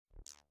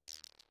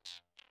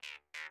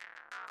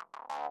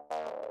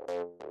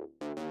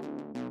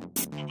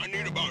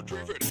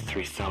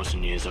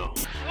3,000 years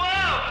old.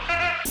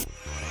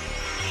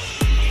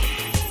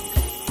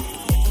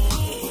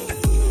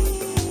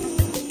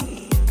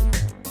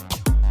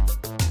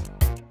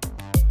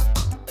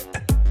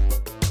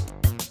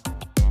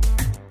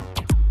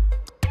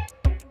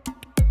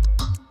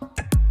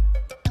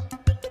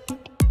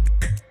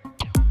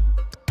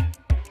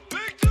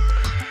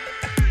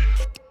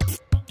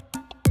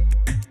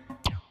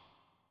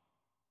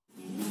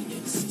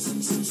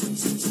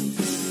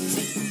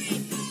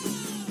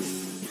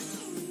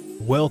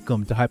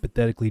 Welcome to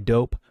Hypothetically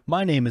Dope.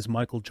 My name is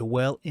Michael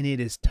Joel, and it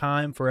is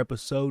time for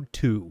episode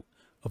 2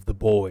 of The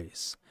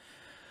Boys.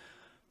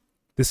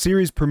 The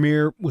series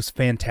premiere was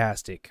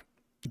fantastic.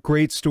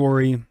 Great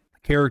story.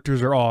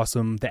 Characters are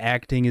awesome. The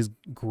acting is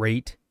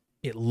great.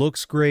 It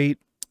looks great.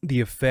 The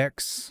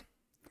effects,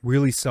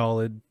 really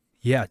solid.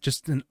 Yeah,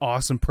 just an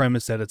awesome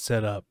premise that it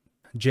set up.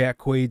 Jack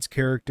Quaid's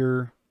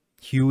character,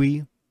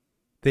 Huey,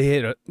 they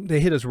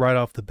hit us right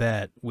off the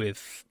bat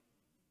with,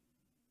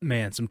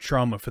 man, some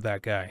trauma for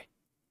that guy.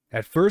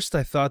 At first,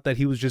 I thought that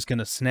he was just going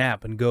to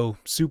snap and go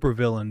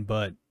supervillain,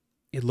 but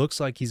it looks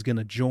like he's going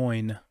to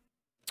join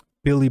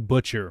Billy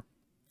Butcher.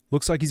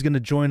 Looks like he's going to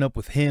join up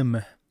with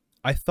him.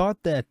 I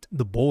thought that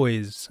The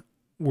Boys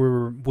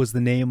was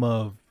the name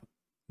of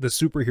the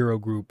superhero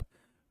group,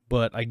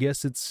 but I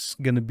guess it's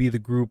going to be the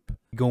group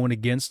going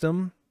against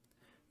him.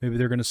 Maybe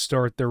they're going to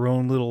start their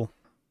own little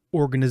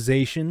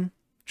organization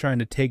trying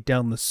to take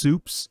down the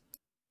Supes.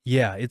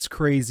 Yeah, it's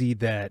crazy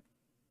that,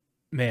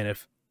 man,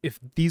 if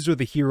these are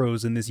the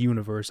heroes in this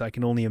universe, I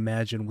can only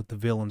imagine what the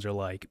villains are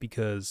like,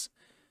 because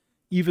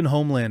even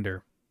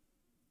Homelander,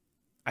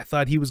 I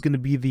thought he was going to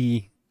be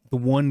the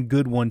one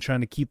good one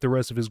trying to keep the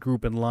rest of his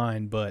group in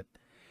line, but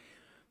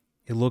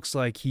it looks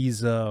like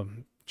he's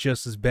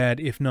just as bad,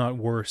 if not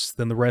worse,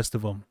 than the rest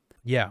of them.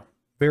 Yeah,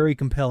 very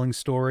compelling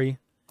story.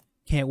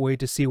 Can't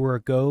wait to see where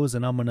it goes,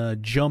 and I'm going to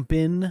jump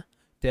in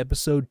to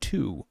episode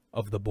 2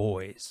 of The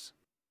Boys.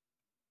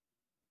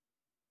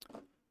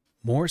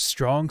 More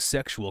strong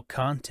sexual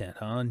content,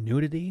 huh?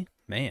 Nudity?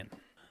 Man,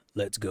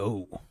 let's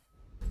go.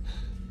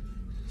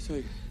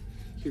 So,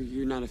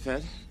 you're not a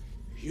Fed?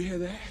 You hear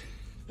that?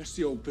 That's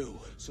the old Bill.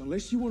 So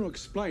unless you want to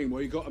explain why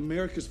you got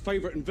America's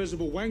favorite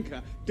invisible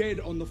wanker dead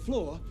on the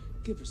floor,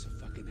 give us a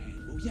fucking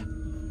hand, will ya?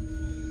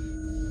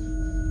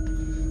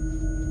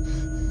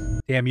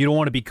 Damn, you don't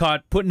want to be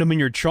caught putting them in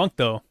your trunk,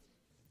 though.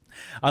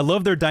 I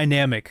love their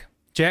dynamic.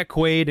 Jack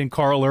Quaid and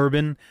Carl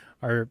Urban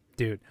are,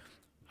 dude.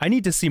 I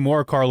need to see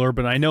more of Carl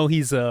Urban. I know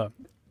he's a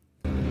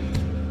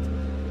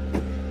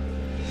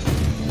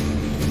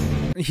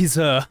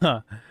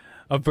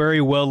very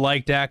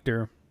well-liked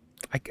actor.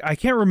 I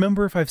can't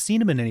remember if I've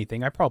seen him in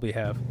anything. I probably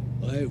have.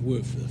 I have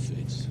worked for the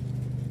Feds.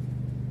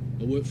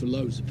 I work for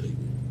loads of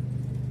people.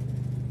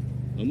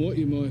 I'm what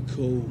you might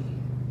call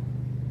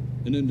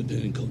an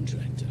independent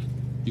contractor.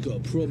 You got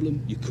a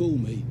problem, you call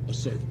me, I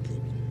solve the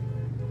problem.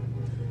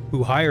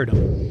 Who hired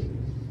him?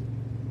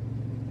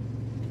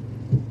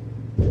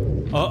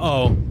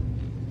 Uh-oh.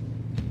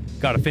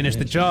 Gotta finish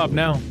the job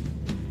now.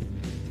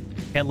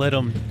 Can't let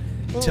him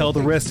tell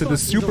the rest of the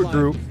super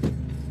group.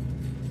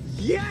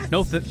 Yes!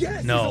 No,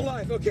 yes, no. He's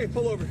alive. Okay,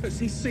 pull over.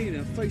 He's seeing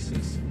our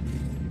faces.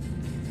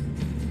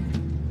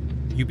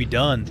 You be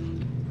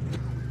done.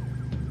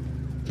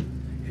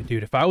 Hey,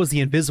 dude, if I was the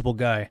invisible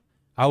guy,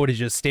 I would have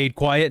just stayed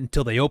quiet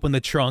until they opened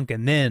the trunk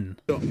and then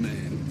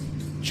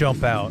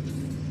jump out.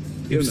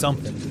 Do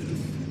something.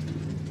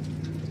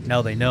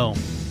 Now they know.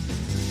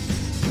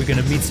 We're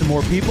gonna meet some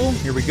more people?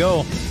 Here we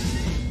go.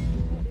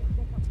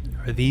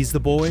 Are these the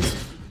boys?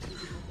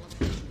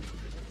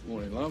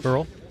 Morning, love.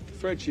 Girl?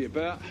 Frenchie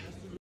about.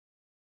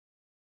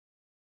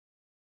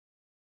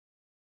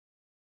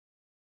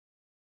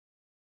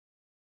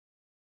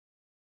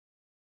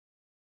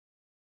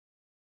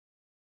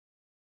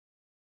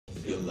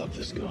 You'll love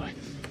this guy.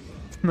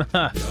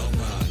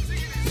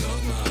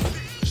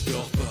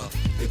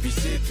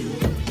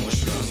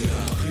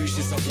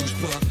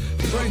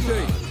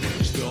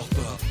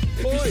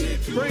 Boy,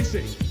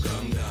 Frenchie.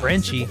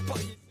 Frenchie?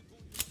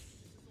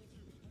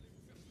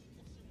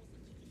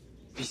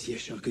 Monsieur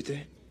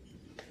Charcuterie?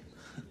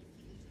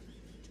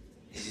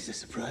 Is this a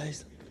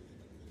surprise?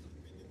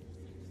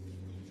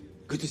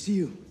 Good to see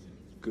you.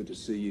 Good to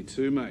see you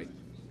too, mate.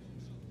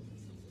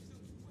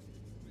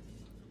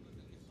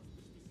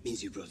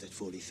 Means you brought that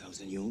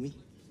 40,000 you owe me?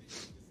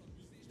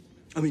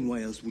 I mean,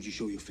 why else would you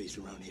show your face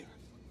around here?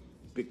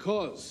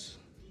 Because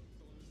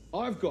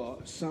I've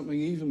got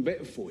something even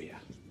better for you.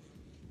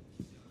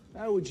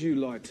 How would you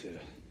like to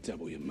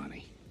double your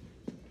money?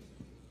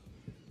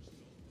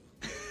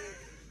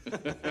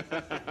 Open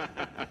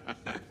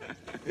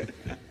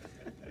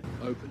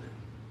it.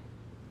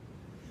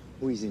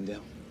 Who is in there?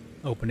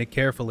 Open it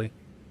carefully.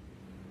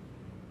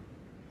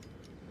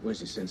 Where's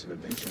your sense of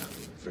adventure,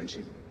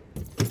 Frenchie?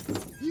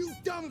 You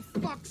dumb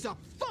fucks are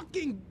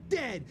fucking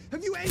dead!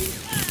 Have you any...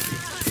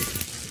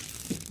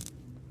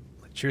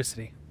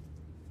 Electricity.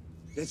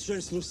 That's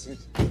translucent.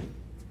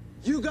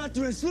 You got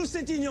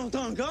translucent in your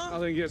tongue, huh? I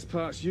think it's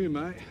past you,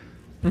 mate.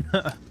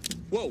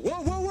 Whoa,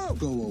 whoa, whoa, whoa!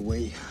 Go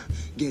away.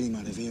 Get him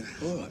out of here.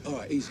 All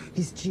right, easy.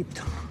 He's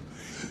chipped.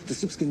 The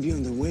soups can be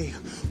on their way.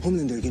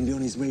 Homelander can be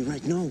on his way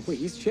right now. Wait,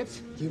 he's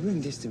chipped? You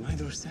bring this to my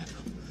doorstep.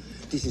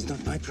 This is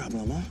not my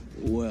problem, huh?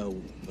 Well,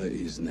 it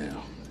is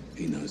now.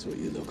 He knows what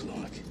you look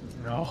like.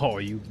 Oh,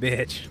 you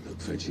bitch. Look,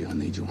 Veggie, I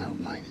need your help,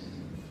 mate.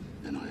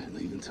 And I ain't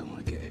leaving till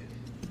I get it.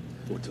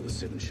 Or till the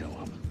Seven show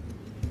up.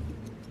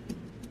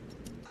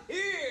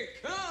 Here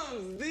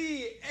comes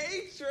the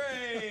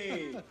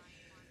A-Train!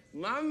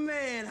 My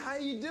man, how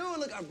you doing?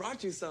 Look, I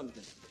brought you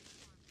something.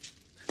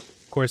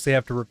 Of course, they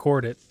have to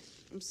record it.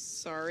 I'm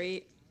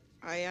sorry.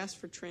 I asked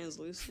for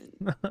translucent.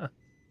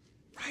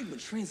 Right, but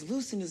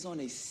Translucent is on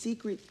a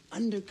secret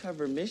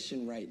undercover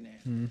mission right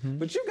now.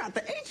 But you got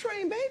the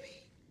A-Train,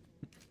 baby.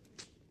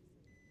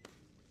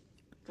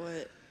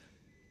 But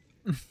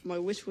my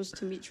wish was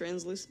to meet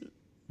Translucent.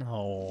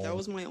 Oh, That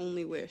was my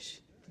only wish.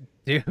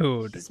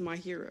 dude. He's my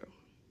hero.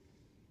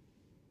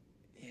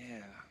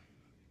 Yeah.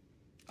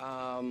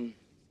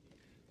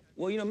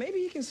 Well, you know, maybe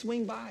you can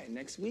swing by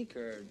next week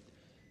or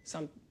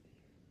some.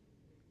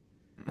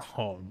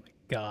 Oh my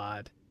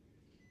god.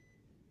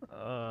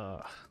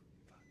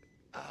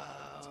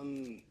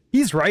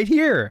 He's right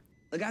here.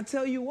 Like, I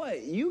tell you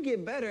what, you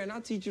get better and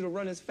I'll teach you to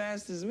run as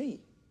fast as me.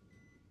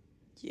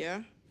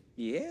 Yeah?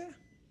 Yeah?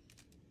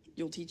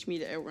 You'll teach me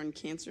to outrun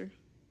cancer?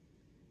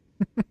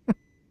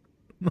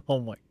 Oh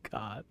my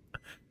god.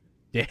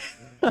 Yeah.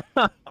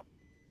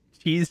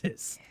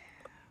 Jesus.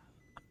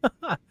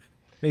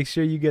 Make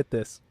sure you get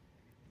this.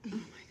 Oh my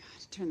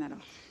god, turn that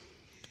off.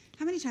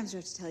 How many times do I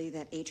have to tell you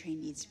that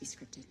A-Train needs to be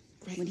scripted?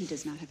 Right. When he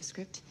does not have a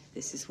script,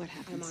 this is what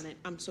happens. I'm on it.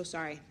 I'm so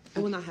sorry. It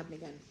will not happen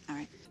again. All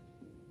right.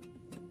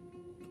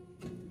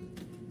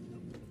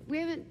 We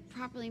haven't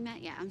properly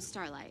met yet. I'm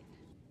Starlight.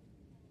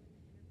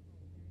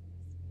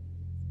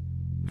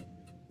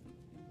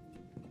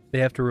 They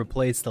have to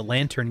replace the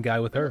lantern guy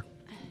with her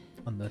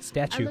on the I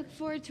statue. look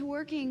forward to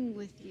working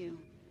with you.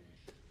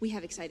 We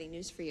have exciting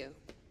news for you.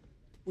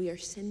 We are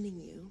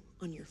sending you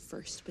on your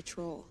first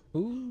patrol.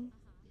 Ooh.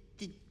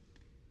 The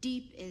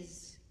Deep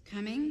is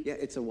coming? Yeah,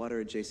 it's a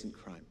water-adjacent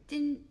crime.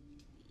 Then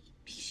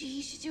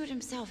he should do it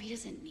himself. He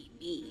doesn't need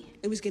me.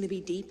 It was going to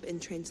be deep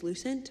and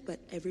translucent, but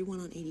everyone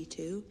on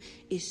 82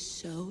 is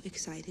so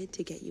excited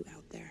to get you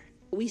out there.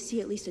 We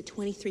see at least a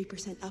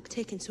 23%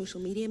 uptick in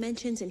social media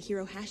mentions and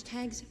hero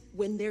hashtags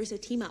when there's a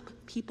team up.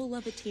 People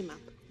love a team up.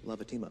 Love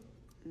a team up.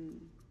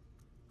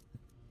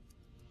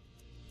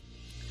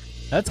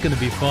 That's gonna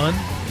be fun.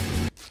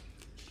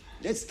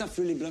 That stuff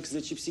really blocks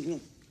the chip signal.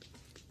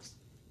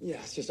 Yeah,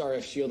 it's just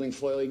RF shielding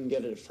foil. You can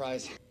get it at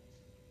Fry's.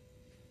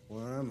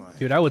 Where am I?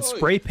 Dude, I would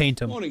spray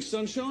paint him. Morning,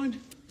 sunshine.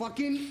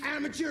 Fucking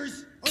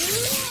amateurs!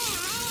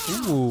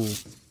 Ooh.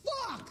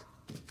 Fuck!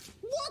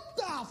 What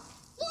the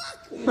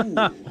fuck?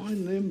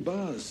 Mind them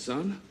bars,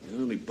 son. You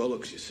only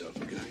bollocks yourself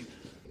again.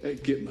 At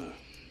Gitmo,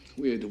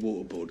 we had to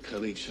waterboard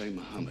Khalid Sheikh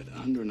Mohammed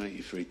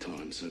 183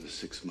 times over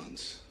 6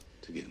 months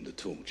to get him to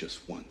talk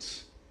just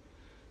once.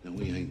 Now,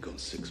 we ain't got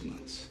 6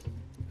 months.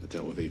 I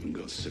doubt we've even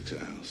got 6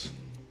 hours.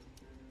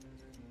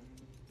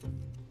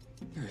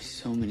 There are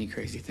so many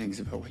crazy things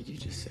about what you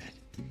just said.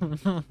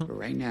 But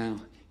right now,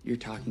 you're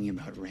talking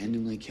about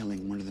randomly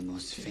killing one of the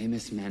most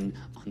famous men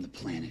on the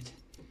planet.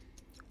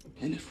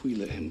 And if we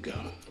let him go,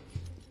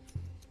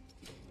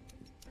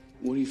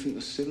 what do you think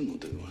the Seven will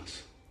do to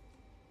us?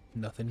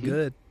 Nothing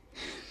good.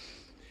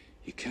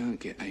 You can't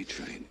get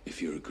A-Train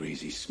if you're a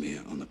greasy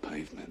smear on the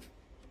pavement.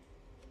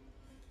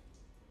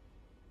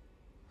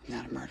 I'm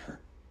not a murderer.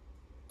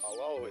 I'll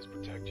always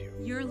protect you.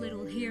 Your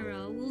little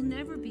hero will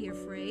never be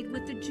afraid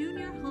with the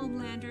Junior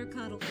Homelander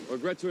cuddle. I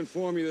regret to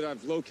inform you that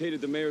I've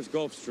located the mayor's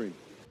Gulfstream.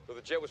 Though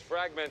the jet was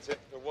fragmented,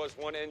 there was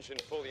one engine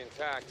fully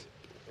intact.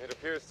 It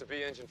appears to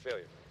be engine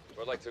failure.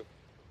 So I'd like to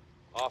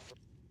offer...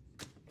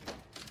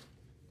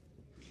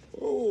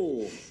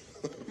 Oh.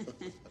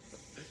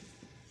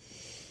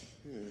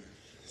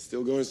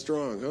 Still going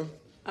strong, huh?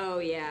 Oh,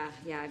 yeah.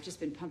 I've just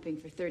been pumping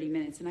for 30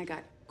 minutes, and I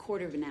got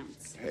 1/4 of an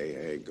ounce.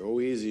 Hey, go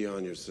easy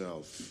on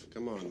yourself.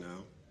 Come on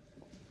now.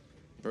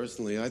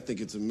 Personally, I think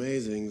it's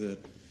amazing that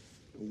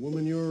a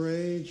woman your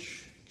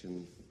age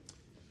can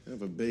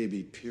have a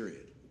baby,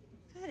 period.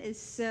 That is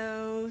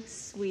so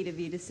sweet of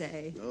you to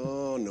say.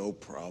 Oh, no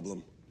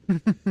problem.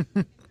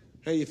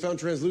 Hey, you found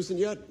Translucent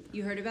yet?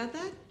 You heard about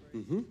that?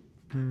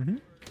 Mm-hmm.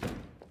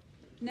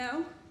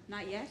 No,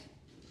 not yet.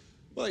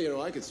 Well, you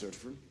know, I could search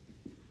for him.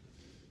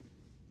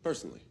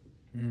 Personally.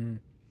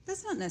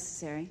 That's not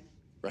necessary.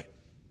 Right.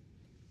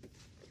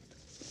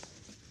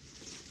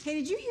 Hey,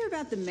 did you hear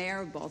about the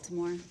mayor of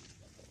Baltimore?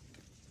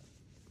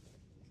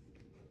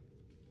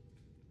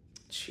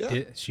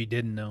 She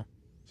didn't know.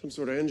 Some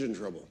sort of engine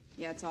trouble.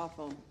 Yeah, it's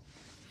awful.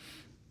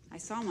 I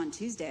saw him on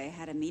Tuesday. I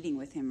had a meeting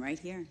with him right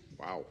here.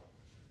 Wow.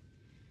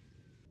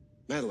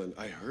 Madeline,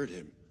 I heard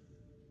him.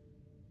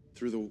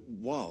 Through the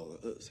wall.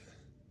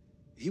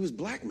 He was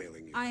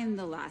blackmailing you. I am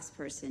the last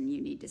person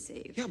you need to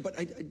save. Yeah, but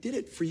I did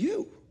it for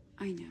you.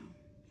 I know.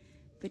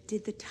 But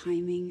did the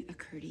timing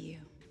occur to you?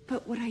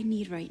 But what I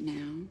need right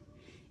now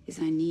is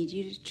I need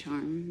you to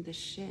charm the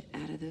shit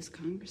out of those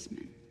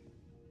congressmen.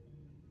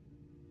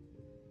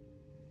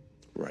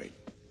 Right.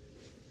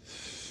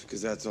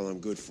 Because that's all I'm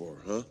good for,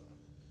 huh?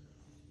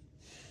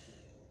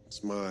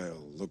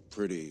 Smile, look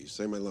pretty,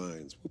 say my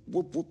lines.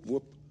 Whoop, whoop, whoop,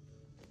 whoop.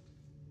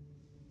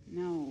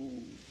 No,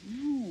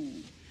 no.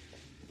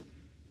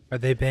 Are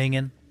they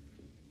banging?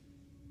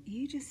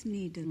 You just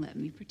need to let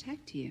me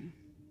protect you.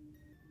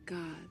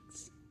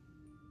 Gods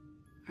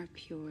are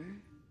pure,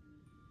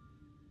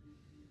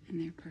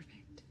 and they're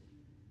perfect,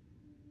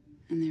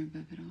 and they're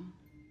above it all.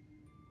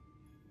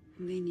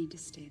 And they need to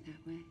stay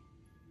that way.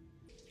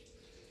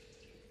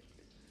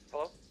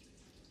 Hello?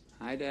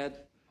 Hi, Dad.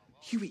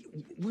 Huey,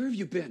 where have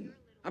you been?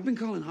 I've been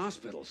calling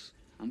hospitals.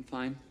 I'm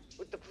fine.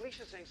 But the police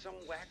are saying some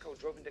wacko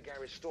drove into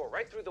Gary's store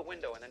right through the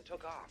window and then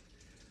took off.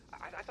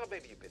 I thought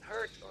maybe you'd been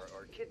hurt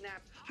or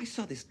kidnapped. I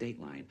saw this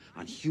Dateline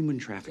on human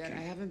trafficking. Dad,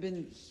 I haven't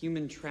been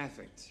human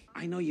trafficked.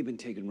 I know you've been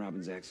taking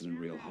Robin's accident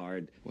real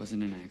hard.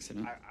 Wasn't an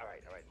accident. All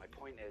right. My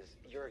point is,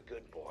 you're a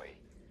good boy.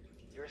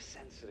 You're a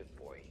sensitive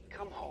boy.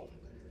 Come home.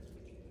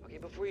 Okay,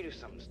 before you do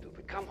something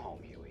stupid, come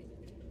home, Huey.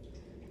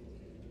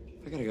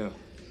 I gotta go.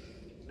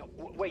 No,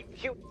 wait,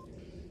 Huey.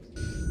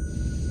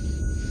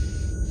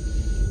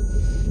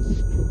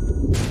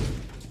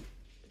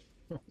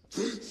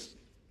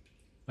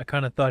 I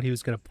kind of thought he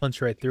was going to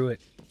punch right through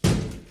it.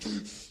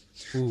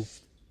 Ooh.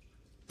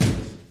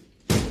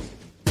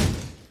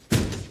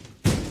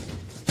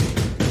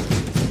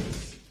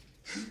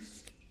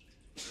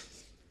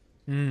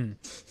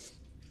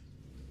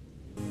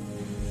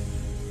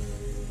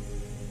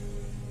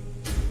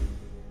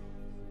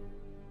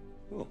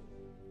 Oh.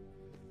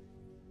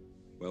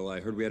 Well, I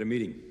heard we had a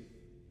meeting.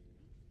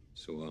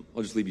 So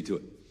I'll just leave you to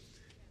it.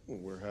 Well,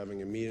 we're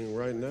having a meeting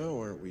right now,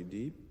 aren't we,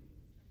 Deep?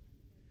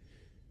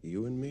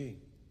 You and me.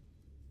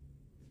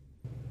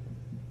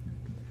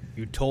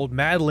 You told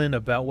Madeline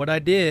about what I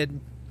did.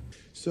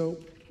 So,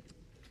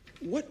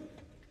 what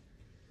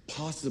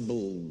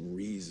possible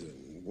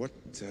reason, what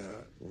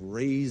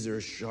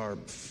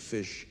razor-sharp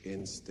fish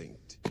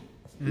instinct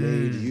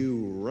made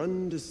you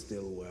run to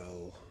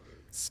Stillwell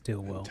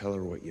and tell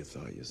her what you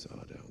thought you saw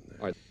down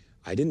there?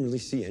 I didn't really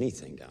see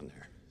anything down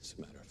there, as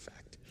a matter of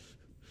fact.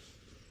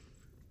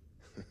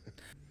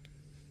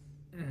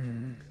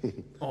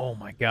 Oh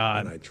my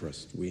God. And I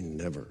trust we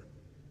never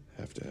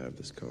have to have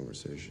this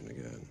conversation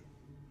again.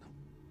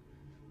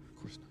 Of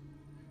course not.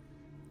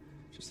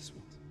 Just this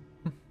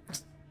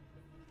once.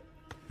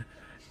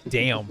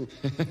 Damn.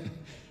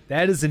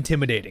 That is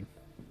intimidating.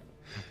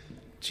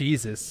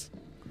 Jesus.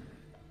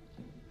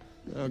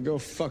 Now go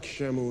fuck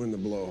Shamu in the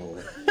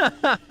blowhole.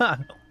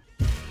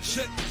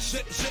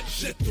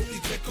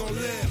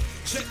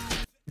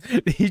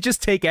 Did he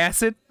just take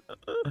acid?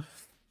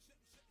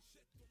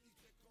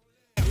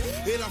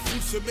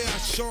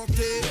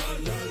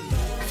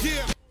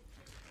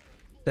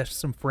 That's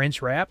some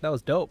French rap. That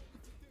was dope.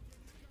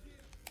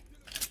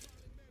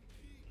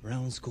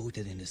 Rounds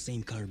coated in the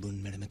same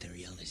carbon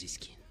metamaterial as his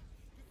skin.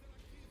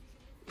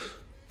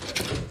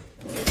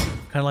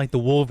 Kind of like the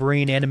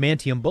Wolverine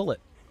adamantium bullet.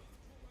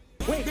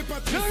 Wait,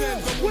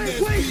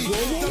 wait!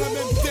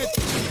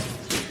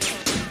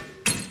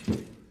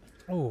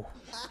 Oh.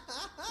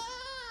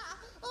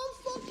 I'm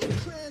fucking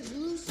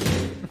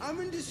translucent. I'm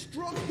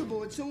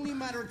indestructible. It's only a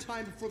matter of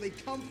time before they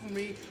come for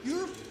me.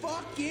 You're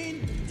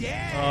fucking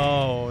dead.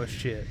 Oh,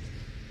 shit.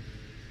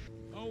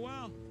 Oh,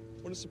 wow.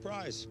 What a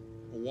surprise.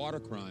 A water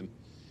crime.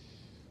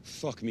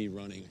 Fuck me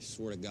running. I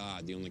swear to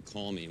God, they only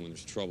call me when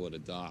there's trouble at a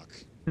dock.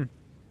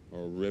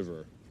 Or a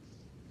river.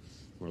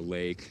 Or a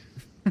lake.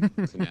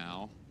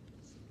 Canal.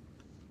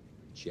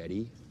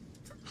 Jetty.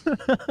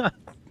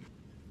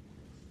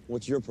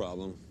 What's your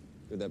problem?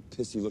 You had that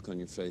pissy look on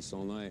your face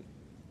all night.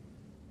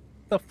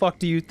 The fuck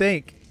do you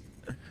think?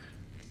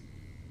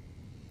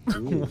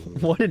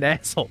 What an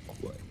asshole.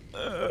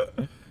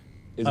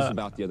 Is this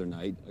about the other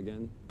night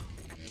again?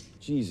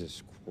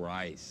 Jesus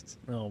Christ.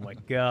 Oh my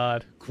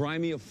God. Cry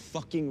me a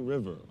fucking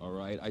river, all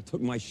right? I took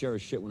my share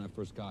of shit when I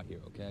first got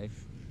here, okay?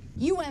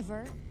 You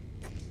ever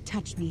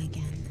touch me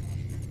again,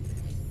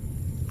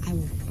 I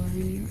will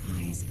burn your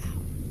eyes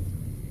out.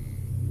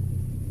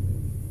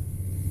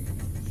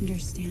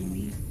 Understand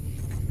me?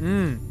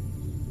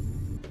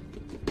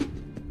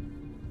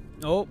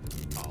 Oh.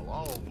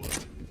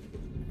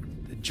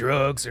 The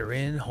drugs are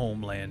in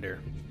Homelander.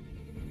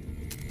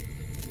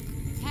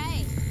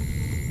 Hey.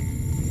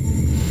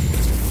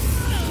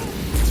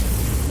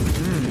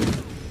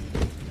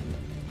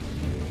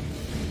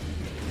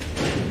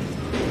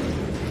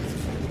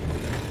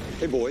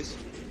 Hey, boys.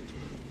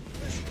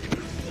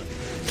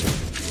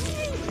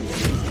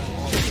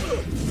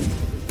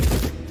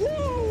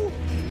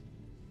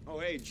 Oh,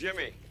 hey,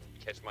 Jimmy.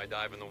 Catch my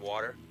dive in the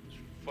water?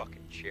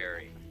 Fucking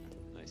cherry.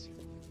 Nice.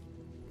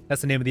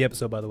 That's the name of the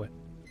episode, by the way.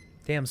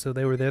 Damn, so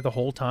they were there the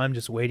whole time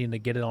just waiting to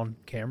get it on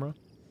camera?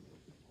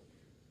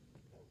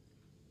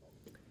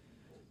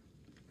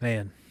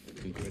 Man.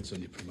 Congrats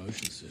on your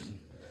promotion, son.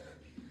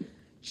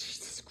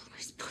 Jesus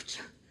Christ,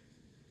 Butcher.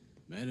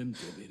 Madam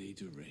Deputy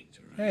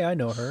Director. Hey, I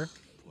know her.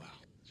 Wow.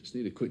 Just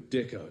need a quick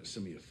deco at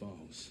some of your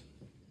files.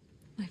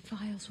 My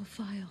files were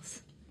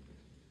files.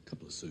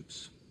 Couple of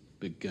soups.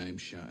 Big game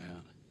shout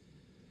out.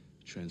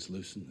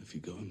 Translucent, if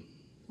you got 'em.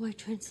 Why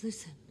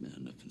translucent? No,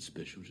 nothing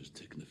special, just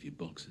ticking a few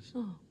boxes.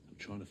 Oh. I'm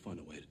trying to find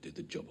a way to do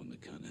the job on the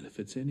cunt, and if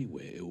it's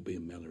anywhere, it will be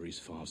in Mallory's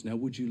files. Now,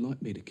 would you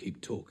like me to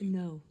keep talking?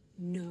 No.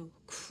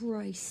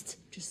 Christ.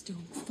 Just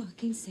don't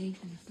fucking say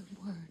another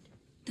word.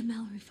 The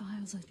Mallory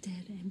files are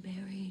dead and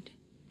buried.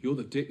 You're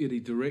the deputy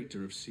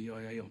director of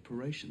CIA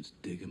operations.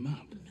 Dig 'em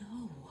up.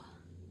 No.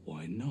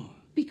 Why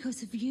not?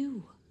 Because of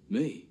you.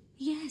 Me?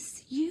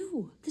 Yes,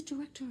 you. The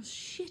director will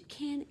shit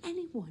can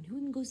anyone who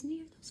even goes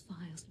near those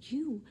files.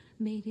 You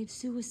made it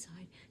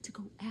suicide to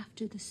go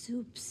after the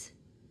soups.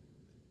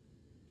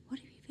 What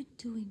are you even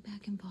doing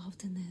back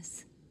involved in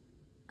this?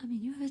 I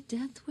mean, you have a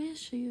death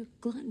wish or you're a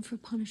glutton for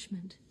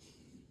punishment?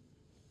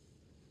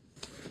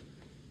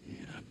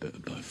 Yeah, a bit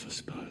of both, I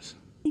suppose.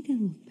 I think I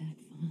look back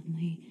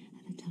fondly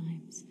at the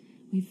times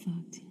we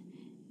fucked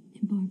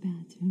in bar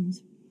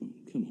bathrooms.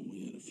 Come on,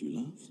 we had a few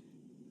laughs.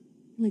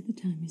 Like the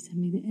time you sent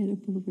me the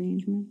edible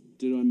arrangement.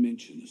 Did I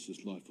mention this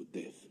is life or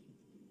death?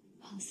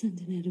 I'll send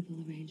an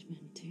edible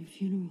arrangement to your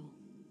funeral.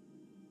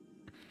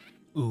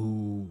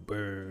 Ooh,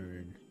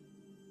 burn.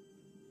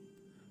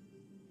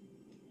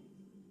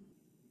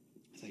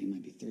 I thought you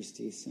might be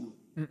thirsty, so...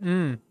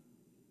 Mm-mm.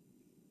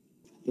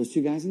 Those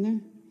two guys in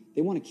there,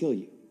 they want to kill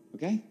you,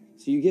 okay?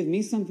 So you give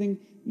me something,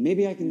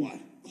 maybe I can... What?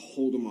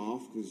 Hold them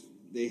off? Because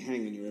they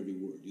hang on your every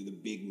word. You're the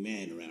big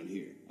man around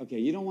here. Okay,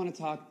 you don't want to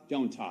talk,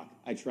 don't talk.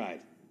 I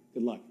tried.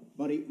 Good luck.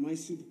 Buddy, my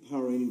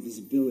superpower ain't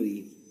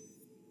invisibility.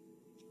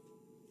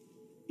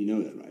 You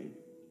know that, right?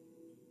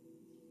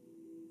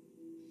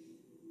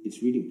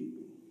 It's reading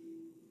people.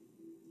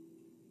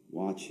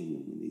 Watching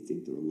them when they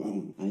think they're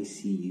alone. I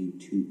see you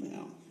too,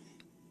 pal.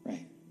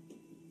 Right.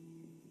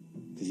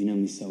 Because you know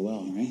me so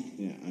well, right?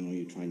 Yeah, I know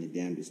you're trying your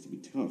damnedest to be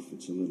tough.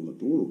 It's a little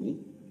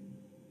adorable.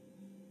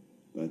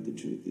 But the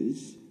truth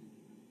is,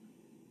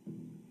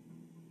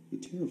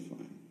 you're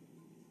terrifying.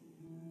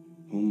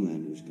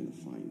 Homelander's gonna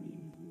find you.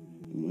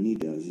 And when he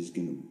does, he's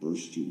gonna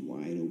burst you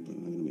wide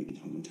open. I'm gonna make it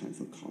home in time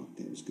for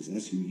cocktails, because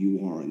that's who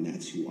you are and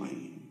that's who I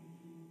am.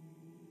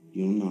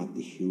 You're not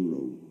the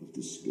hero of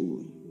the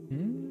story.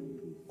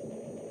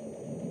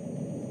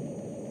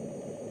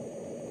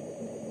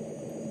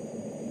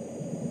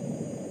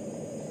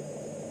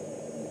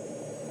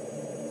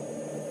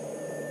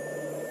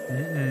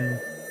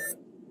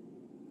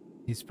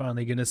 He's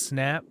finally gonna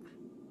snap.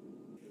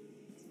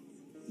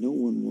 No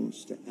one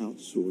wants to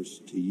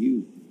outsource to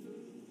you.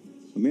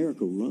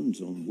 America runs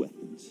on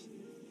weapons.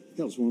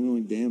 Hell's one of the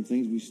only damn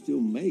things we still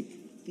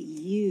make. But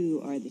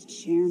you are the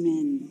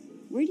chairman.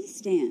 Where do you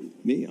stand?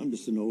 Me, I'm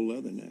just an old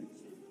leatherneck.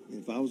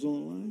 If I was on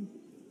the line,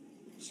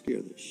 it'd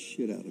scare the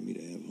shit out of me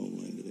to have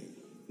Homelander there.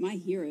 My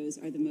heroes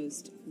are the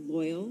most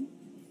loyal,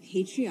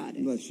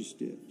 patriotic. That's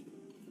just it.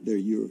 They're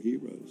your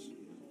heroes,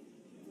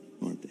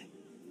 aren't they?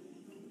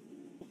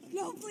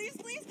 No, please,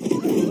 please. No,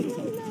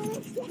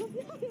 stop. No,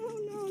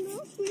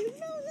 please.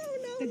 No.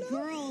 The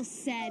girl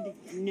said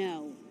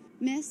no.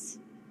 Miss,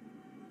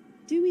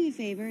 do me a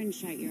favor and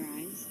shut your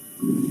eyes.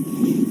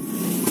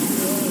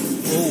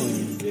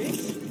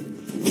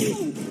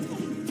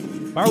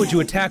 Why would you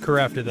attack her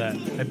after that?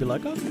 I'd be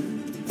like, oh.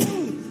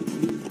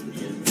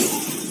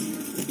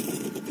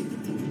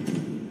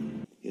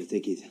 Here,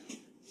 take it.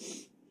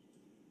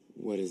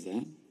 What is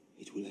that?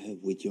 It will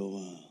help with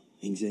your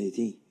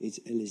anxiety. It's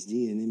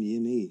LSD and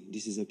MDMA.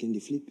 This is a candy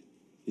flip.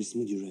 It'll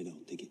smooth you right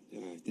out. Take it.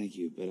 Thank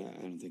you, but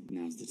I don't think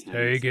now's the time.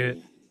 Take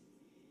it.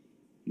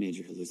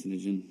 Major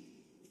hallucinogen.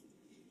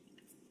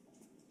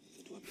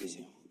 Fais-toi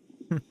plaisir.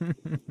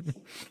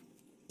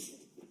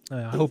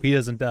 I hope he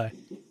doesn't die.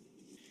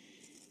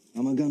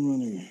 I'm a gun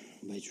runner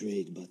by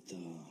trade, but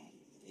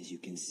as you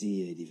can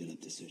see, I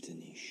developed a certain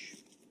niche.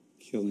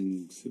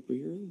 Killing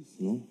superheroes?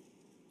 No.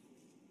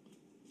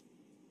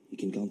 You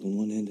can count on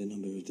one hand the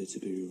number of dead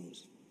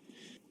superheroes.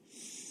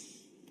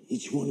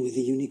 Each one with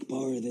a unique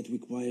power that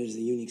requires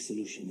a unique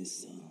solution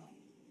is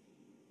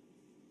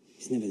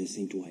it's never the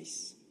same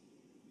twice.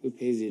 Who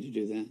pays you to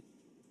do that?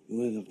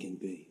 Whoever can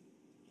pay.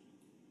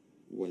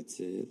 What's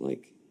it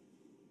like?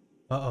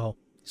 Uh-oh.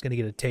 He's gonna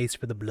get a taste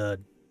for the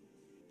blood.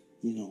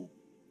 You know,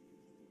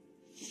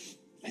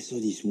 I saw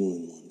this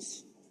woman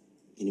once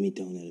in a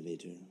midtown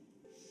elevator.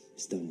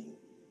 Stunning.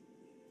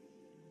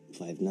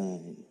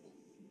 5'9".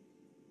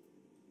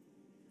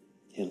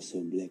 Hair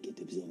so black it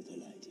absorbed the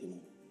light, you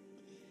know.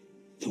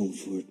 Tom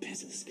Ford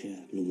pencil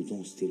scrap,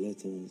 Louboutin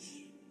stilettos.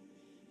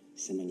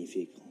 C'est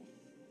magnifique.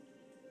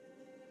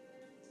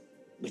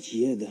 But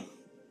she had,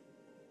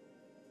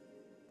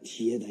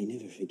 I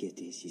never forget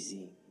this, you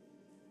see.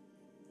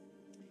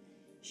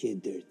 She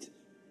had dirt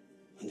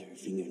under her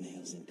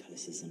fingernails and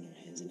calluses on her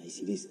hands, and I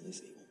see this and I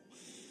say, oh,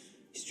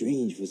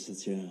 strange for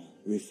such a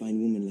refined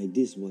woman like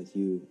this, what,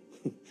 you're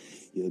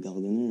a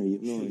gardener,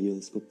 you're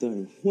a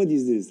sculptor. What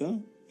is this, huh?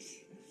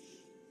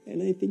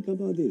 And I think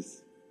about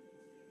this.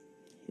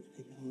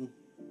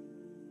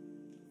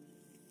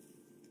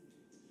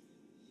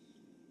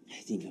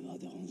 I think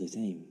about her all the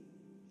time.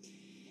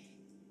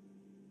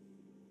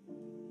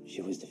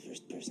 She was the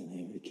first person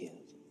I ever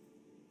killed.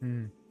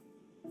 Hmm.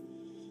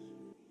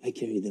 I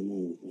carry them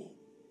all with me.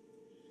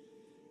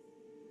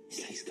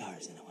 It's like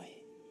scars in a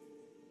way.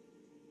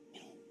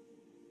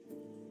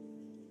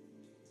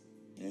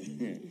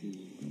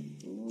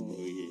 Oh,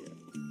 yeah.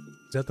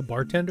 Is that the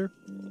bartender?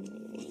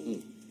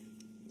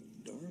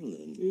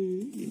 Darling,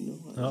 Mm-hmm. you know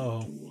I Uh-oh.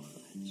 like to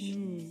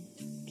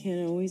watch.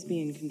 Can't always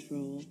be in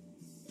control.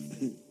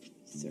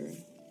 Sir.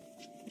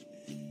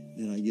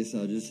 Then I guess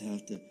I'll just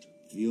have to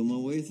feel my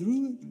way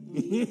through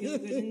You feel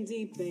good and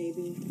deep,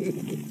 baby.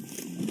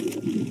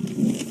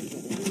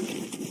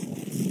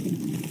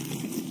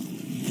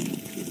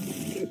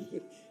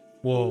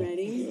 Whoa.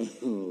 Ready?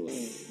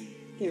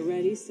 Get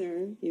ready,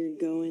 sir. You're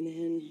going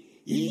in.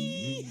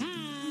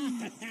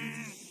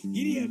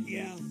 Giddy up,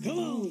 gal. Come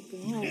on.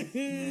 Oh,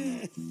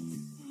 God.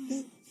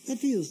 That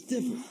feels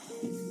different.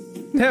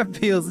 That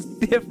feels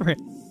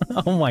different.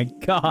 Oh my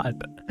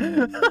god.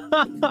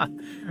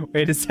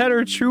 Wait, is that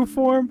her true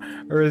form?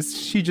 Or is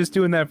she just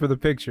doing that for the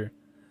picture?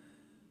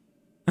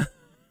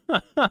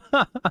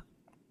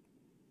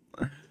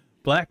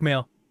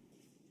 Blackmail.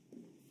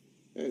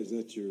 Hey, is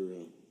that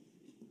your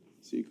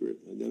secret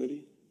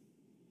identity?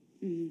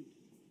 Mm-hmm.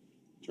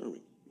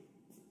 Charming.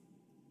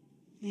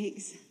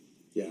 Thanks.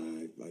 Yeah,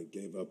 I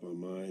gave up on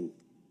mine.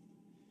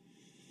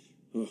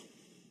 Oh,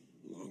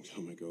 a long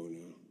time ago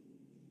now.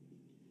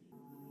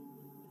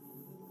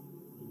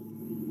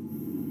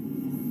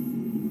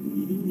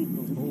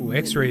 Oh,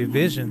 X-ray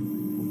vision.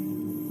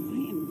 I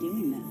am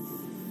doing this.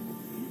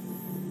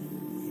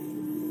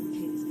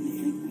 Kate's gonna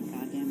drink my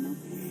goddamn milk.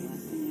 That's the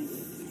last thing I do.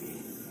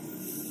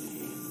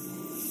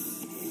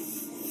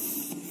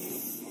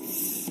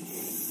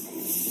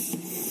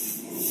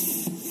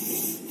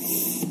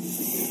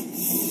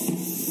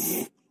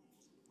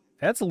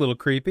 That's a little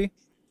creepy.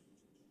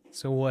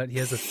 So what? He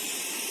has a...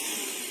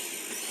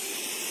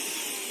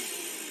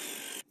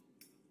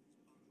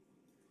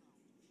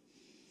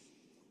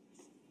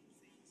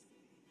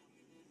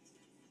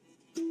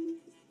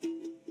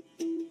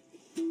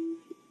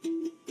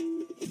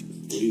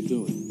 What are you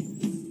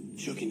doing?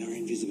 Choking our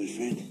invisible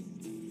friend.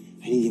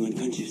 I need him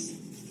unconscious.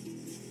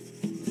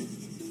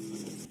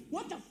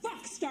 What the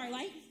fuck,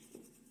 Starlight?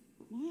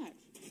 What?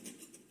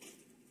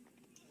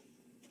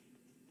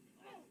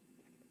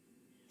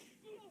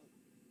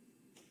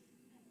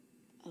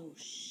 Oh,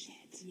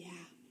 shit. Yeah.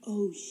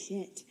 Oh,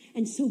 shit.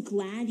 And so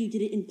glad you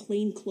did it in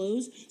plain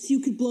clothes so you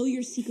could blow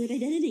your secret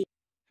identity.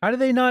 How do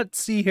they not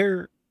see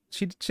her?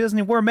 She doesn't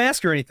even wear a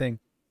mask or anything.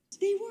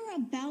 They were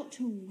about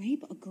to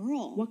rape a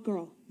girl. What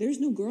girl? There's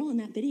no girl in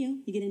that video.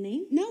 You get a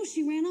name? No,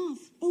 she ran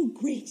off. Oh,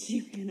 great.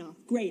 She ran off.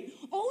 Great.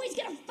 Always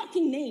get a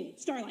fucking name,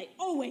 Starlight.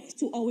 Always.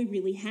 So all we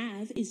really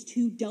have is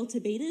two Delta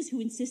Betas who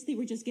insist they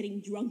were just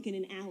getting drunk in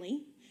an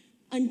alley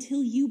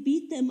until you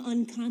beat them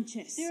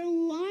unconscious. They're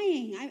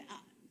lying.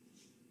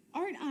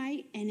 Aren't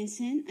I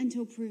innocent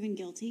until proven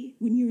guilty?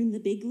 When you're in the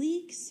big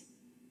leagues,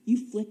 you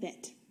flip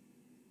it.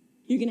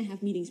 You're gonna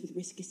have meetings with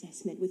risk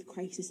assessment, with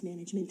crisis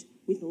management,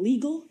 with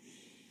legal.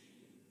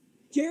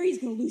 Jerry's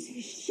gonna lose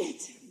his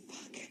shit.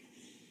 Fuck.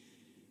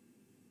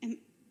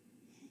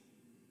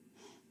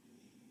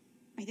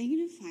 Are they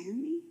gonna fire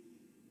me?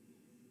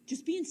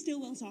 Just be in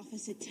Stillwell's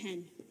office at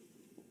 10.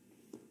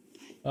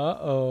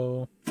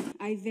 Uh-oh.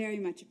 I very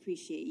much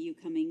appreciate you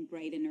coming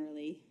bright and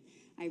early.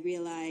 I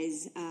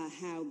realize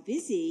how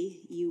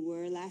busy you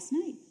were last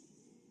night.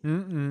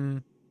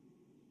 Mm-mm.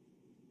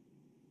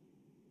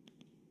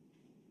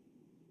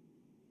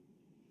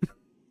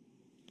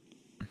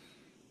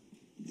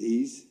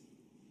 These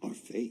are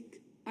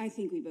fake. I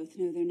think we both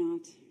know they're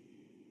not.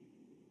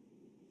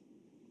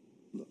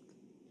 Look,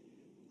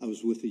 I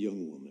was with a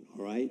young woman,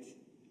 all right?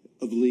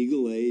 Of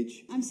legal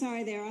age. I'm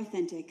sorry, they're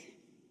authentic.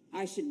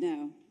 I should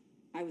know.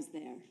 I was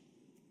there.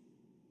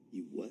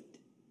 You what?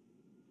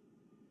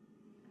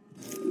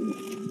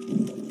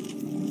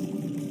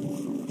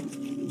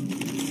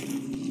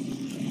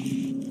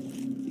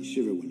 You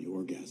shiver when you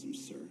orgasm,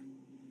 sir.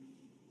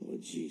 Oh,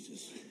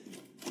 Jesus.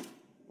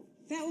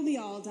 That will be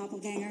all,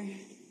 doppelganger.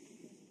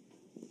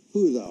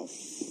 Who the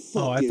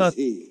fuck is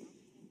he?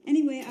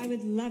 Anyway, I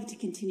would love to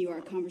continue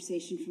our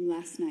conversation from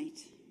last night.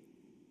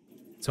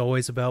 It's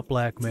always about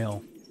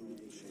blackmail.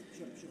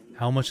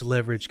 How much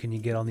leverage can you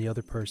get on the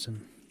other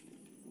person?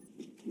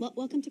 Well,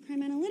 welcome to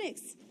Crime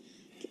Analytics.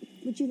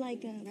 Would you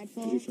like a Red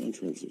Bull? Have you found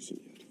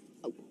Translucent yet?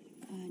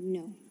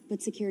 No,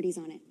 but security's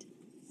on it.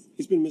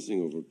 He's been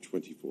missing over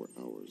 24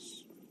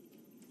 hours.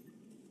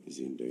 Is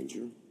he in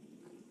danger?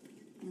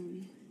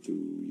 Do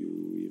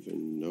you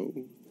even know?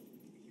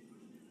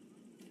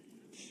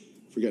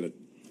 Forget it.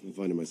 I'll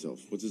find him myself.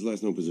 What's his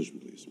last known position,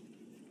 please?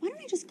 Why don't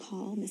I just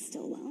call Miss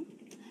Stillwell?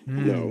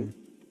 No.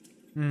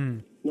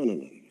 No.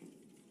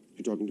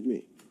 You're talking to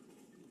me.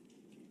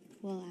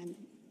 Well, I'm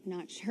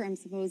not sure I'm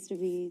supposed to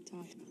be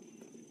talking.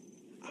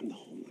 I'm the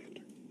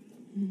Homelander.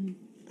 And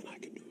I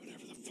can do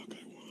whatever the fuck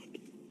I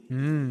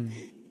want.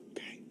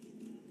 Okay.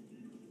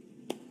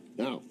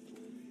 Now,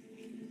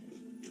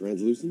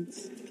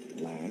 Translucent's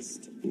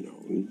last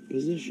known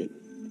position.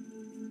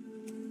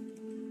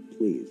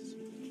 Please.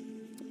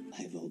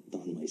 I've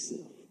outdone myself.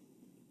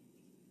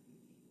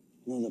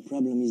 No, the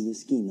problem is the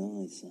skin,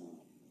 no? It's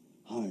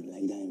hard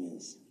like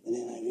diamonds. But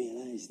then I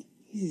realized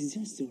this is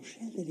just your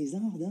shell that is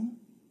hard, huh?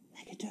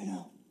 Like a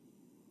turtle.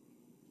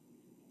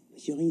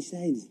 But your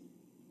insides,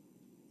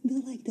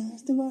 they're like the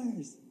rest of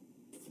ours.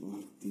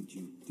 What did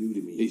you do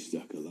to me? He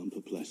stuck a lump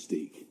of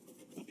plastic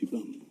up your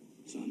bum,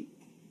 son.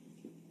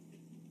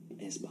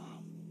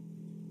 S-bomb.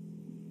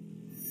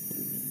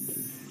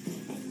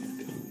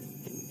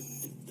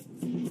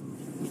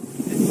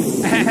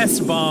 Ass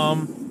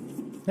bomb.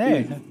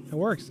 Hey, it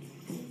works.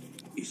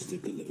 He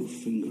stuck a little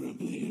finger up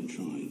there and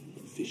try and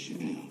fish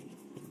it out.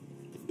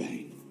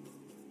 Bang.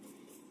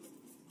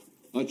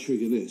 I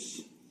trigger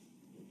this.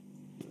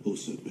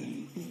 Also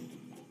bang.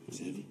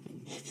 7.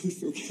 Please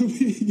don't kill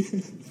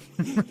me.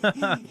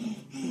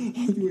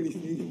 I'll do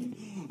anything.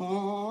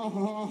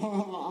 I'll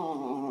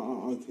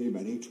tell you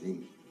about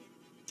A-Train.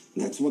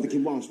 That's what the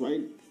kid wants,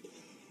 right?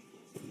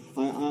 I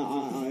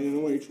know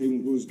where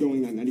A-Train was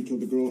going that night he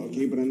killed the girl,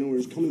 okay? But I know where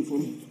he's coming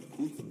from.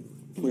 Huh?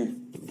 Where?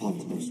 Pop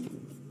Claus.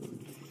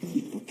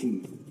 He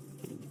fucking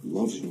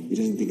loves you. He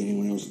doesn't think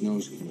anyone else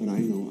knows, but I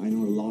know a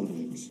lot of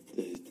things.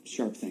 The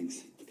sharp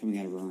things coming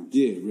out of her arms.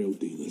 Yeah, real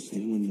dealers. If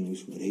anyone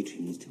knows what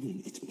A-Train was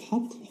doing, it's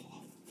Pop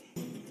Claw.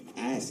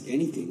 Ask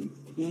anything.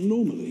 Now,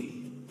 normally,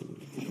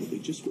 that would be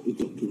just what the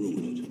doctor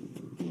ordered.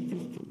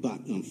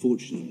 But,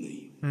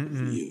 unfortunately, for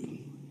you,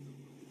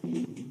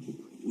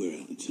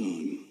 we're out of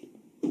time.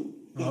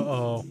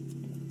 Uh-oh.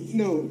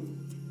 No,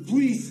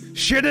 please.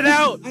 Shit it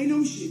out! I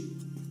know shit.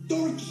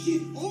 Dark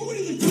shit. All the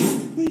way to the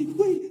top. Wait.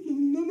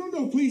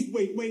 No. Please,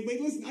 wait.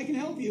 Listen, I can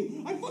help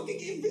you. I'm fucking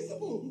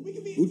invisible. We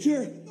can be...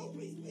 Butcher. No,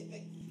 please,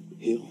 wait.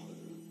 Hill.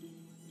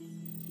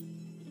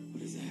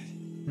 What is that?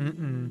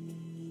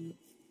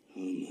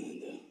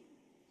 Homelander.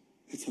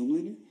 It's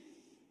Homelander?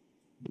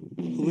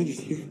 Homelander's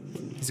here.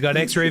 He's got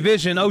X-ray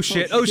vision. Oh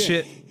shit. Oh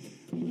shit.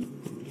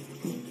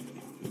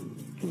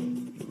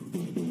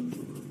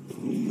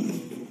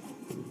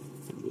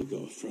 We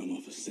gotta throw him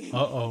off a scent.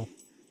 Uh-oh.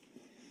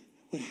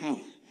 What, how?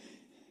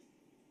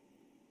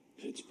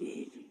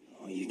 Pittsburgh.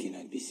 Oh, you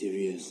cannot be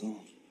serious, huh?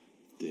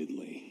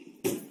 Deadly.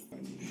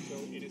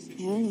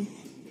 Hello.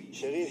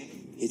 Sherry,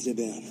 it's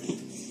about.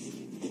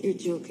 You're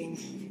joking.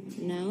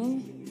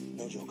 No?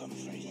 No joke, I'm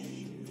afraid.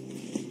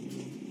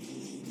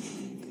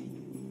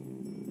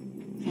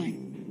 Fine.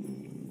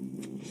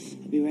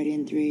 I'll be ready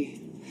in 3.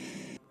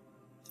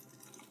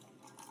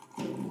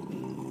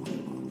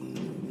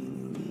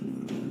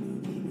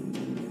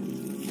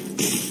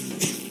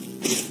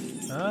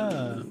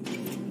 Ah.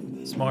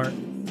 Smart.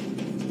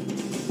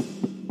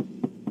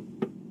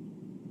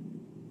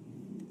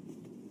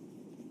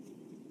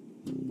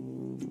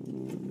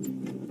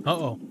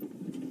 Uh-oh.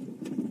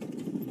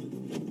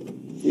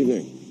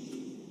 Evening.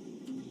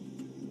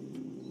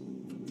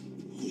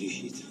 Holy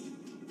shit.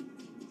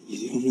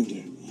 He's the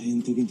Homelander. I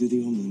am talking to the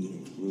Homelander.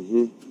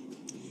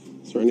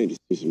 Sir, I need to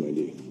see some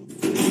ID.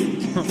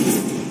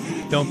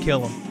 Don't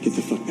kill him. Get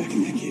the fuck back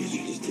in that cage.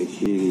 Just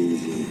take it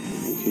easy,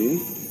 okay?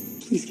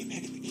 Please get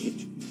back in the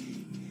cage.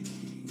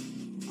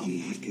 I'm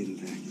not getting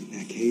back in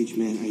that cage,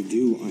 man. I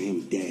do. I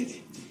am dead.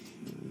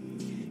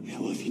 Yeah,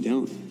 well, if you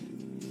don't,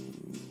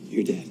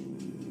 you're dead.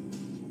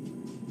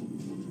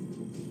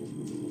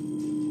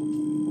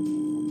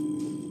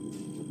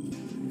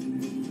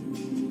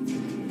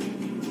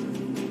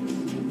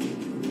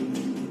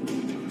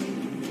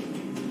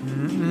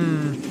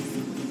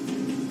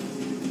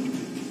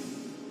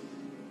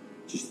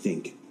 Just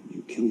think,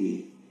 you kill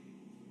me,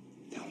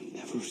 they'll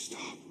never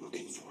stop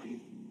looking for you.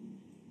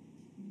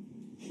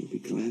 You'll be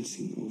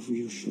glancing over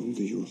your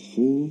shoulder your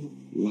whole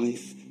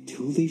life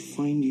till they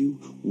find you,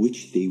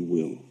 which they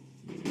will.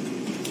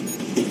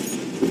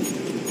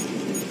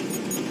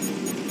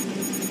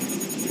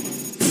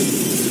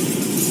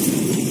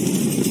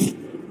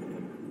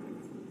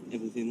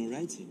 Everything all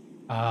right, sir?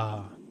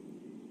 Ah.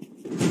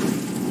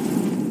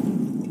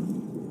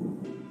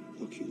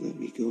 Look, you let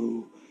me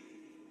go.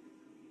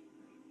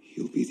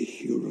 You'll be the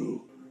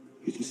hero.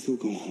 You can still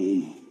go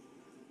home.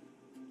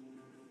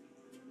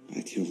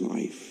 Back to your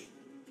life.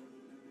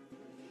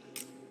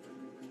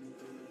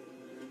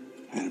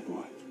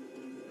 Attaboy.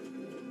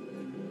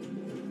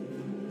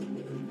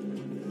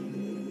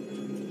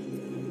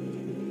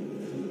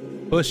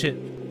 Push it.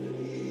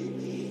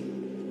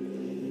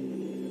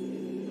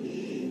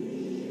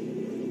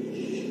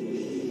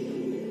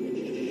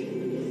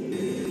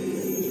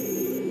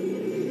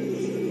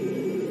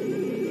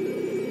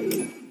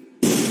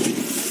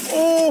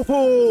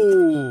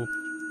 Oh!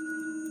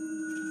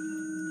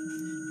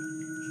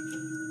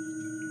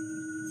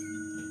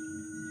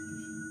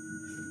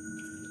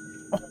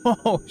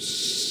 Oh,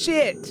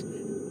 shit!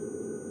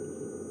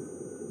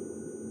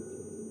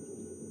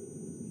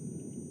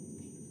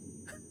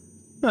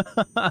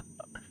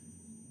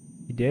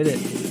 He did it.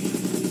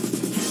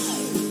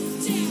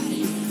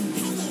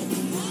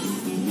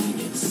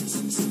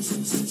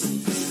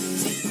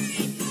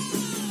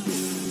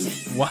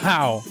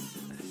 Wow.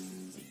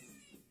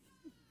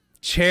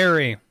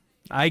 Cherry.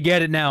 I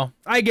get it now.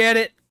 I get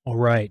it. All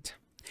right.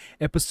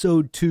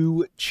 Episode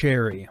 2,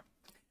 Cherry.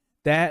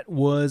 That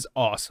was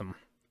awesome.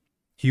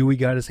 Huey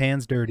got his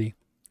hands dirty.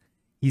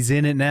 He's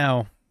in it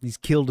now. He's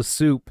killed a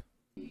soup.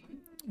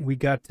 We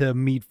got to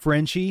meet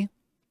Frenchie.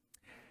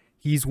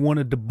 He's one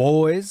of the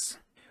boys.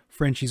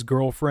 Frenchie's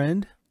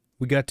girlfriend.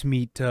 We got to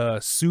meet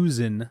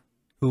Susan,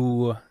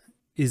 who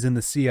is in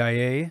the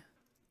CIA.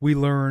 We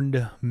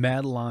learned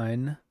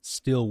Madeline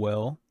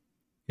Stillwell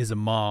is a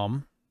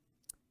mom.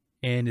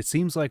 And it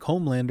seems like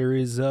Homelander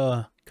is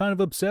kind of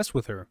obsessed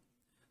with her.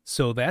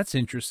 So that's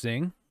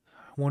interesting.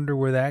 I wonder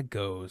where that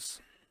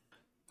goes.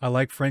 I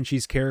like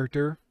Frenchie's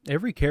character.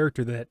 Every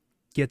character that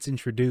gets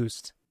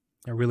introduced,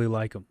 I really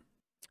like them.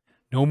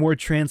 No More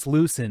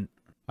Translucent.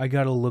 I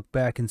gotta look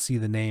back and see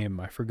the name.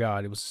 I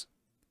forgot. It was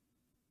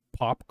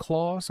Pop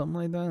Claw, something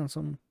like that.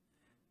 Some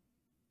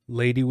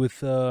lady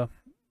with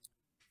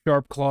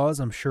sharp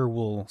claws. I'm sure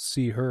we'll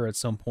see her at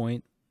some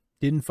point.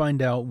 Didn't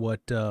find out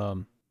what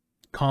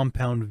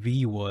Compound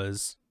V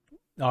was.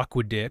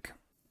 Aquadick.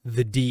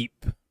 The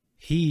Deep.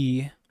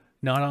 He,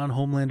 not on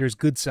Homelander's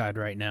good side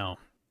right now.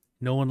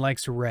 No one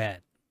likes a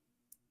rat.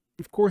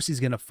 Of course he's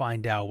going to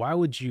find out. Why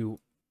would you?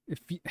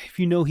 If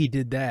you know he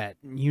did that,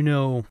 you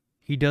know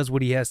he does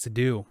what he has to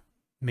do.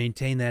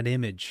 Maintain that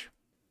image.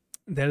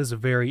 That is a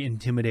very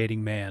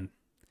intimidating man.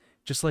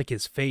 Just like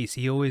his face,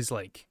 he always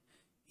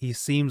he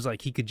seems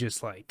like he could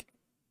just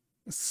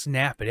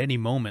snap at any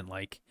moment.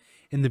 Like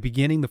in the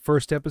beginning, the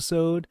first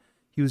episode,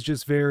 he was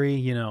just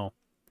very,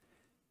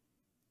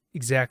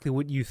 exactly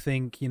what you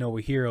think,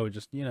 a hero,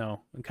 just, kind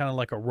of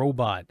like a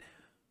robot.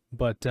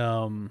 But,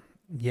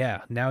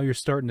 yeah, now you're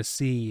starting to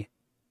see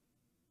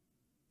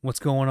what's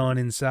going on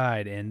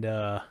inside, and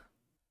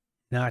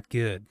not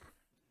good.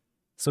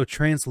 So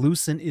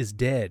Translucent is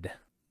dead.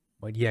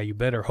 But yeah, you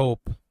better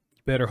hope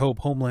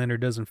Homelander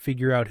doesn't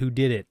figure out who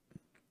did it.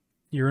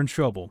 You're in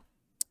trouble.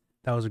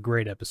 That was a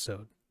great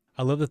episode.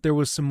 I love that there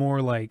was some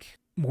more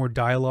more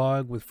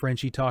dialogue with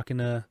Frenchie talking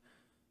to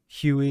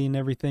Huey and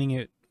everything.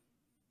 You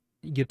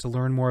get to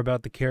learn more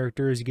about the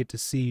characters. You get to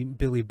see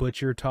Billy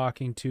Butcher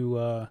talking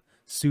to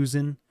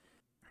Susan.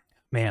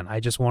 Man, I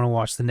just want to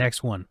watch the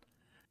next one.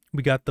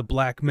 We got the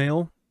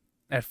blackmail.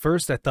 At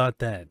first, I thought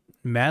that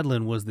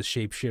Madeline was the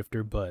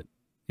shapeshifter, but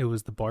it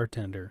was the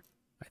bartender.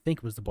 I think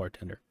it was the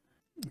bartender.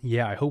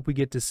 Yeah, I hope we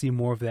get to see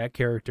more of that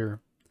character.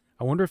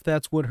 I wonder if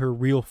that's what her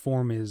real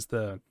form is,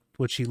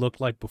 what she looked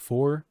like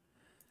before.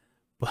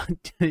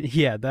 But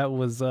yeah, that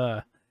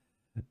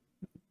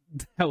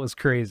was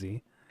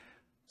crazy.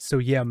 So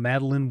yeah,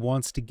 Madeline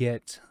wants to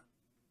get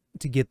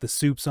the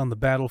soups on the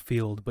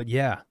battlefield, but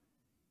yeah,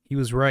 he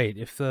was right.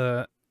 If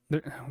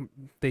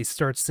they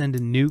start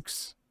sending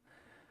nukes,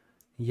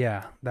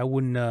 yeah, that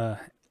wouldn't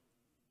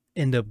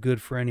end up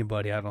good for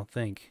anybody, I don't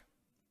think.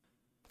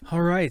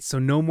 All right, so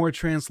No More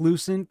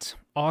Translucent.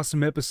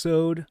 Awesome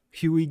episode.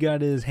 Huey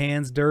got his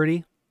hands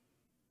dirty,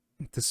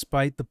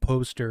 despite the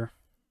poster.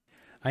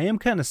 I am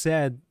kind of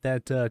sad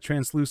that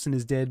Translucent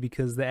is dead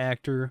because the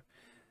actor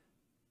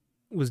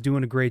was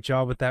doing a great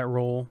job with that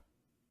role.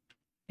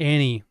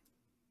 Annie's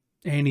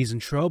in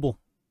trouble.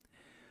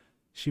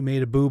 She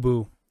made a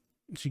boo-boo.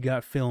 She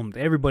got filmed.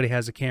 Everybody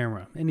has a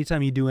camera.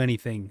 Anytime you do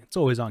anything, it's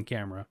always on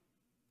camera.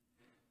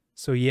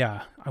 So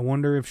yeah, I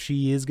wonder if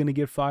she is going to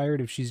get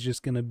fired, if she's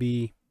just going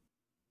to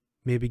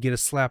maybe get a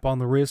slap on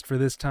the wrist for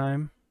this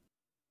time.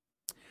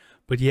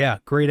 But yeah,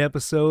 great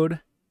episode.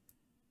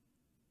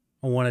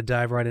 I want to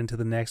dive right into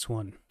the next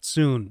one.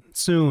 Soon.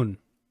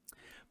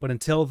 But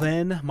until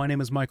then, my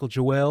name is Michael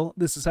Joel.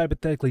 This is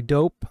Hypothetically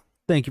Dope.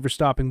 Thank you for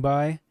stopping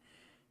by.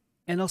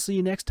 And I'll see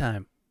you next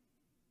time.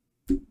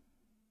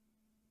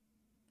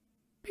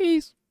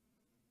 Peace.